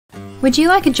Would you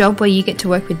like a job where you get to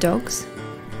work with dogs?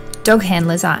 Dog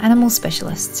handlers are animal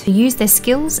specialists who use their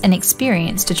skills and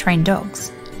experience to train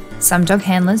dogs. Some dog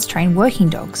handlers train working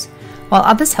dogs, while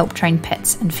others help train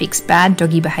pets and fix bad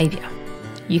doggy behaviour.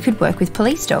 You could work with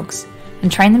police dogs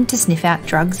and train them to sniff out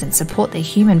drugs and support their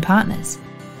human partners.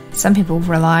 Some people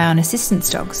rely on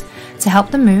assistance dogs to help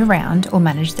them move around or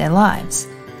manage their lives,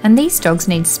 and these dogs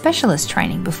need specialist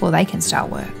training before they can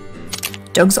start work.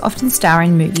 Dogs often star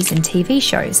in movies and TV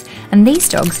shows, and these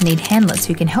dogs need handlers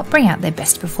who can help bring out their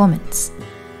best performance.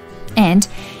 And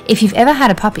if you've ever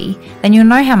had a puppy, then you'll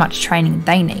know how much training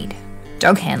they need.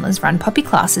 Dog handlers run puppy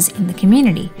classes in the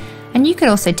community, and you could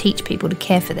also teach people to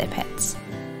care for their pets.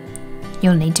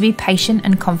 You'll need to be patient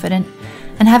and confident,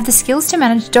 and have the skills to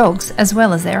manage dogs as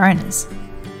well as their owners.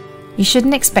 You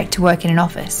shouldn't expect to work in an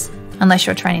office, unless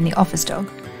you're training the office dog,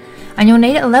 and you'll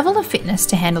need a level of fitness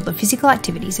to handle the physical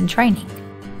activities and training.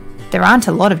 There aren't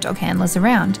a lot of dog handlers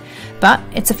around, but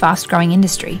it's a fast-growing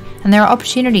industry and there are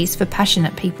opportunities for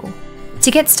passionate people.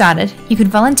 To get started, you could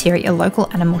volunteer at your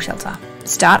local animal shelter,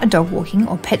 start a dog walking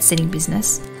or pet sitting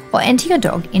business, or enter your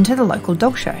dog into the local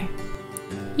dog show.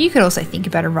 You could also think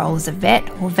about a role as a vet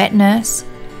or vet nurse,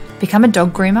 become a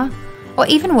dog groomer, or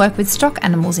even work with stock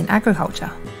animals in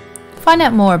agriculture. Find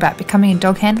out more about becoming a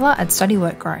dog handler at Study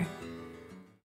Work Grow.